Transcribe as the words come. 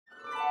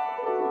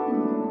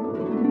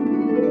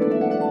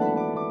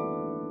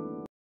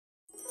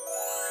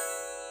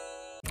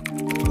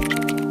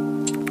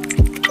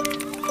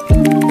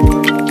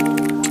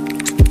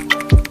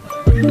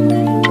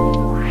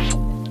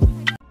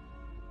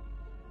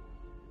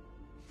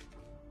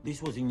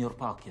This was in your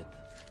pocket.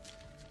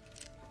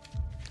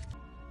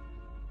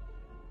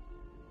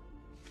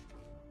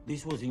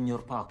 This was in your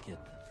pocket.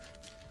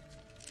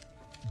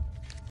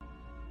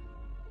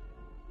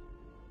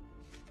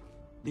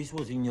 This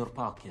was in your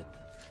pocket.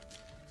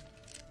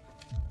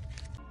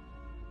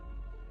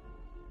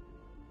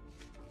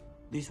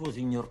 This was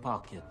in your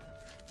pocket.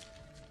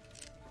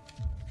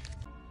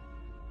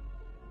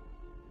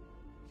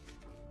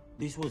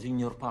 This was in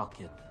your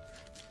pocket.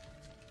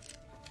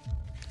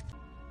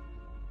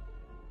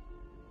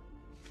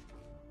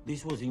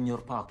 This was in your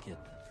pocket.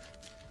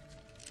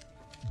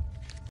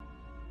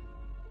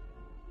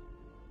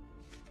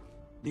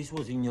 This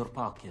was in your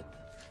pocket.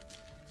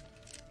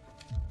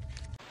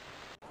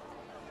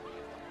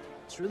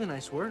 It's really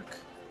nice work.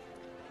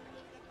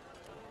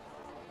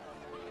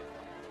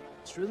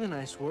 It's really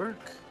nice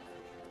work.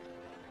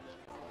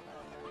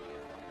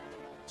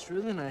 It's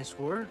really nice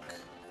work.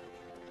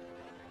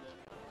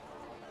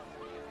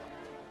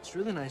 It's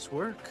really nice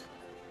work.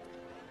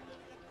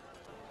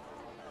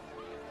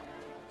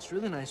 It's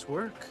really nice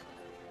work.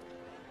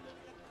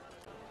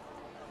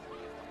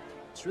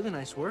 It's really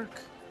nice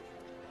work.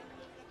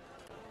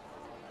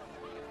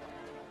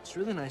 It's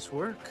really nice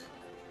work.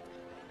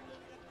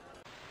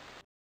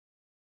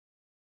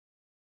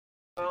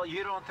 Well,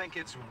 you don't think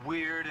it's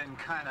weird and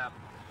kind of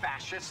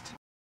fascist?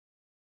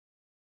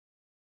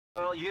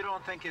 Well, you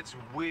don't think it's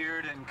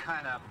weird and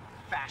kind of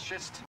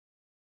fascist?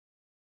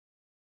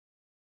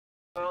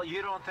 Well,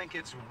 you don't think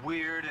it's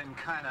weird and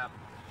kind of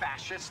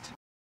fascist?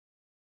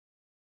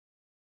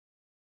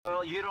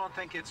 Well, you don't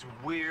think it's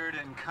weird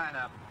and kind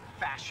of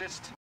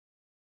fascist?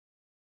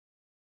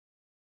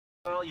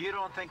 Well, you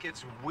don't think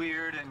it's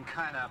weird and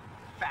kind of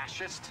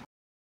fascist?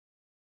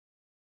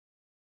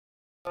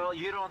 Well,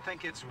 you don't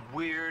think it's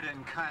weird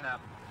and kind of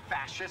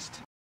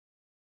fascist?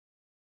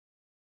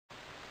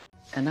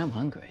 And I'm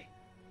hungry.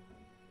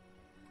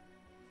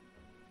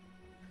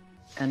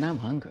 And I'm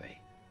hungry.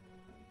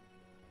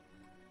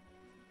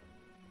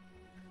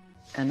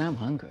 And I'm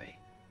hungry.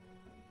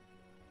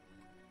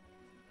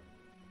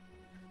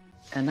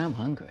 And I'm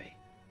hungry.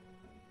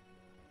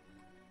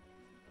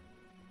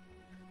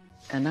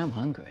 And I'm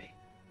hungry.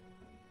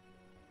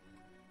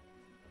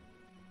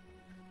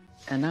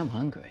 And I'm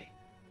hungry.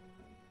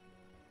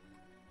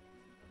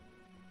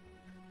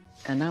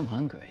 And I'm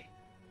hungry.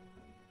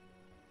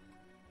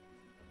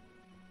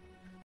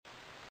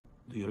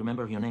 Do you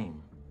remember your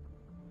name?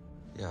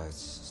 Yeah,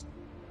 it's...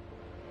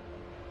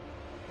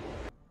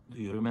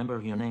 Do you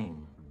remember your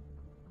name?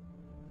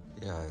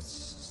 Yeah,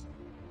 it's...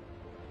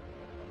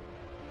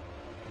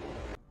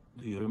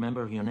 Do you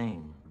remember your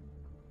name?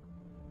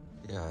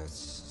 Yeah,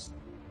 it's...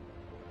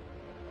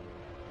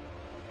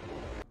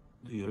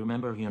 Do you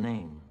remember your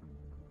name?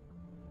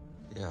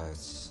 Yeah,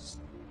 it's...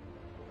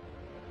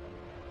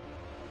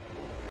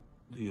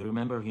 Do you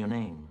remember your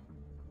name?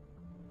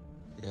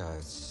 Yeah,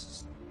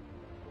 it's...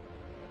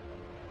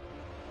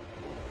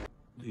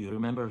 Do you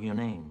remember your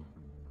name?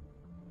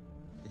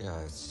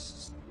 Yeah,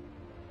 it's...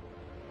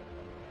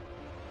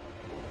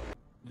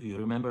 Do you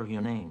remember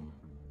your name?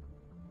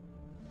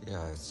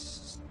 Yeah,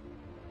 it's...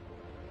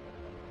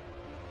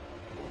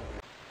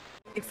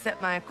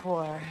 Accept my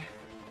core.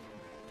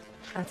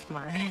 That's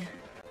mine.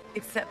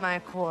 Accept my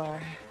core.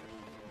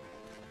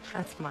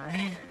 That's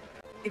mine.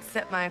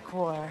 Accept my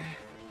core.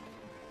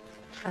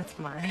 That's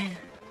mine.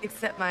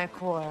 Accept my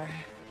core.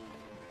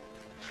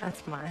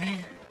 That's mine.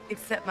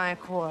 Accept my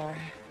core.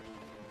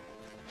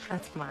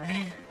 That's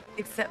mine.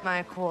 Accept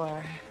my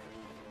core.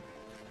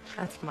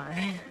 That's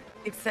mine.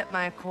 Accept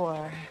my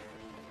core.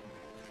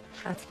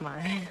 That's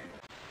mine.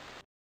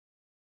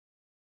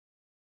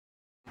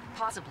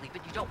 Possibly,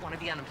 but you don't want to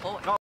be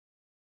unemployed.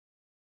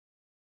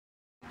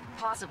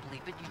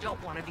 Possibly, but you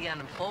don't want to be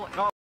unemployed.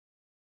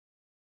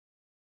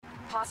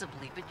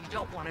 Possibly, but you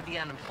don't want to be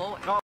unemployed.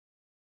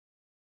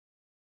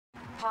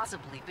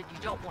 Possibly, but you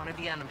don't want to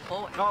be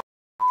unemployed.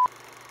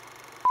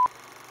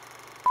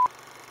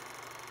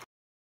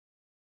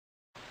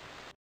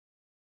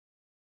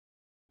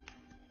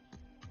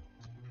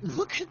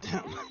 Look at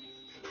them.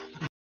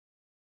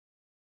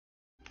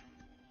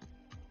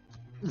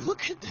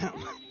 Look at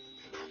them.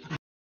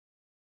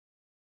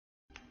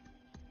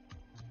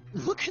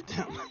 Look at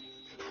them.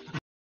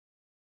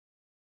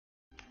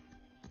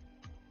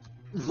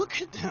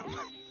 Look at them.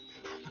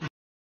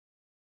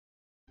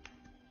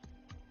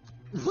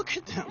 Look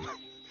at them.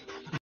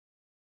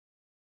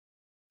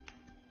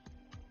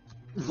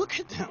 Look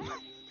at them.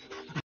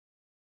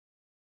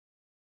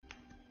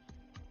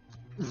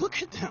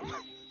 Look at them.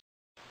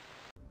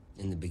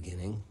 In the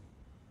beginning,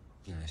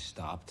 I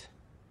stopped.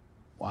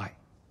 Why?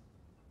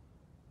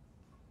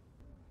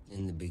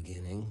 In the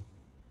beginning,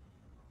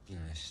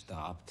 I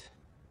stopped.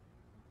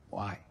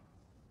 Why?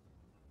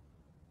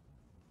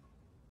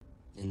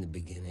 In the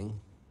beginning,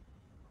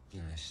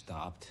 I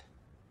stopped.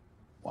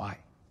 Why?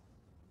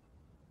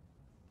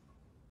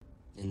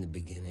 In the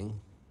beginning,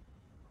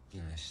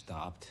 I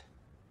stopped.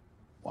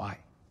 Why?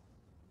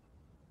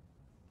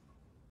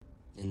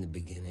 In the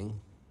beginning,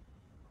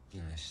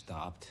 I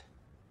stopped.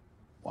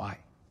 Why?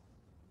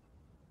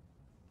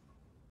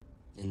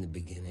 In the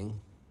beginning,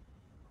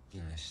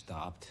 and I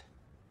stopped.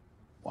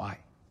 Why?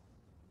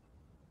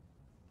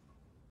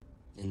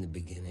 In the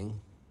beginning,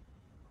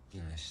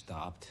 and I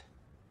stopped.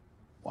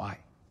 Why?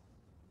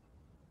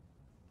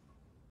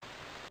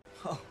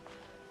 Oh,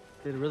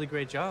 did a really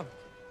great job.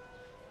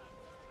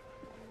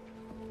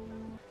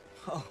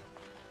 Oh,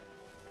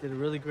 did a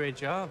really great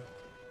job.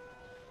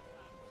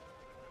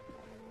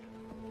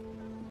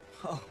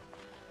 Oh,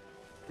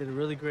 did a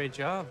really great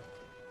job.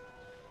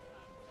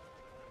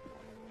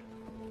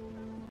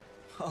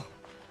 Oh,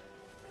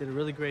 did a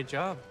really great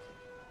job.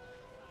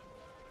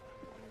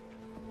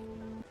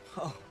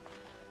 Oh,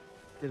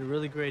 did a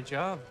really great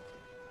job.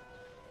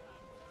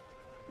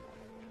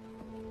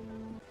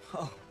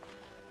 Oh,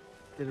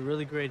 did a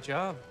really great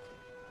job.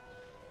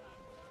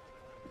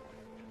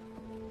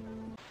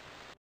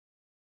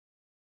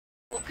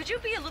 Well, could you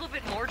be a little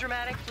bit more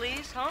dramatic,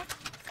 please, huh?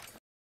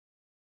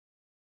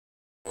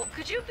 Well,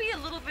 could you be a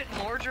little bit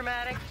more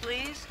dramatic,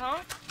 please, huh?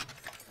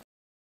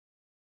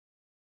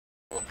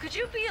 Well, could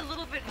you be a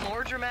little bit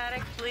more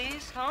dramatic,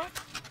 please, huh?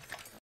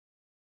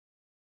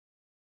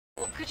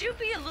 Well, could you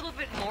be a little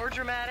bit more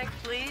dramatic,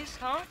 please,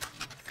 huh?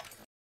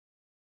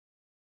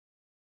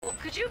 Well,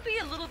 could you be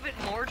a little bit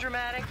more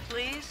dramatic,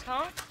 please,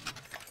 huh?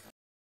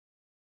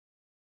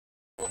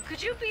 Well,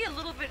 could you be a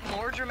little bit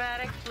more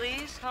dramatic,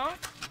 please, huh?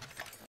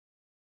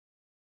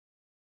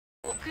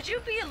 Well, could you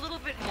be a little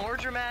bit more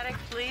dramatic,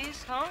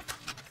 please, huh?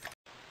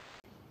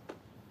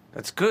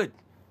 That's good.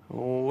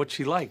 What's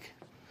she like?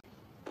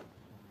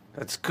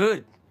 That's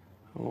good.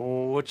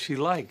 What's she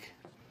like?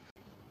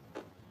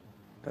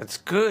 That's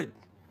good.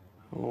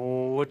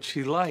 What's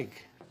she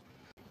like?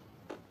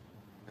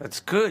 That's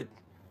good.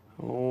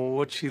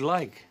 What's she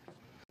like?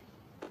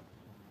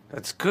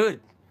 That's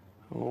good.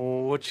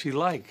 What's she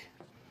like?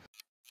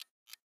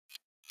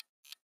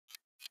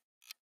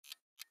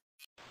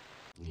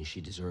 She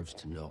deserves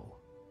to know.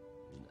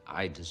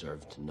 I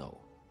deserve to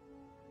know.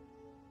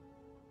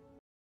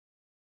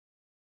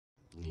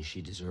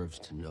 She deserves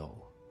to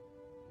know.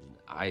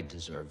 I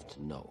deserve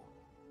to know.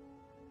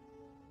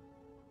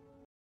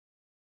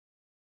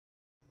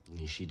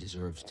 She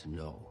deserves to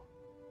know.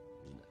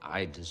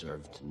 I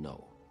deserve to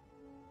know.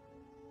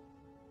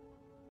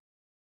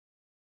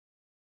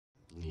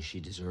 She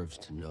deserves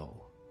to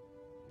know.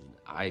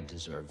 I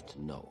deserve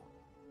to know.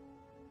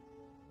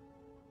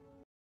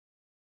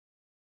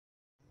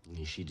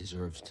 She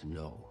deserves to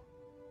know.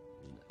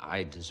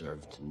 I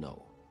deserve to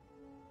know.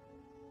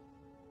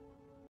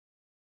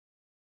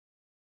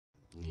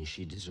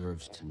 She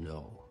deserves to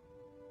know.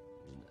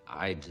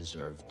 I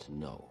deserve to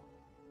know.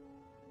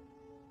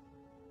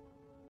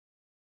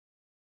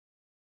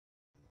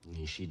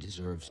 She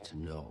deserves to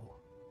know.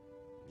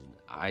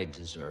 I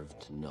deserve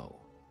to know.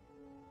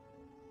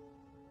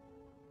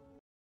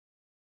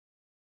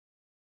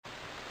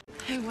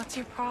 Hey, what's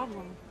your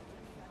problem?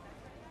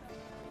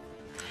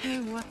 Hey,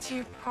 what's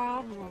your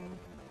problem?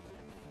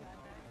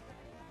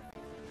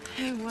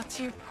 Hey, what's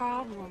your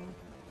problem?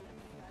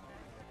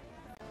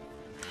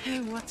 Hey,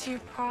 what's your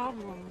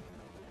problem?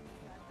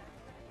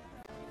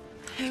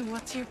 Hey,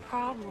 what's your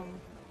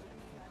problem?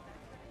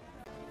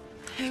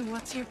 Hey,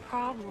 what's your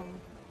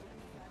problem?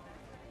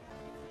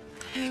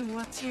 Hey,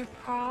 what's your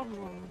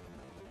problem?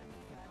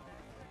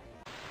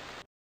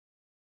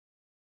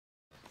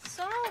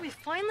 So, we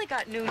finally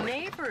got new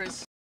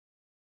neighbors.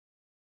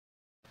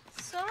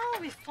 So,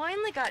 we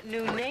finally got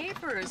new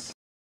neighbors.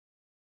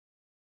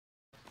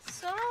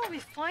 So, we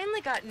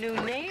finally got new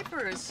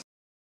neighbors.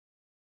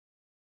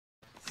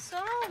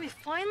 So, we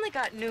finally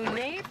got new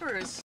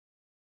neighbors.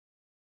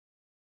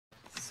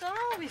 So,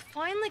 we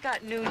finally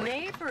got new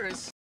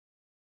neighbors.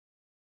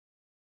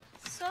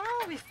 So,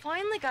 we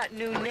finally got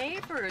new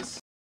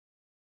neighbors.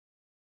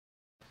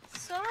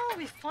 So,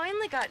 we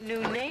finally got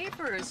new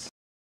neighbors.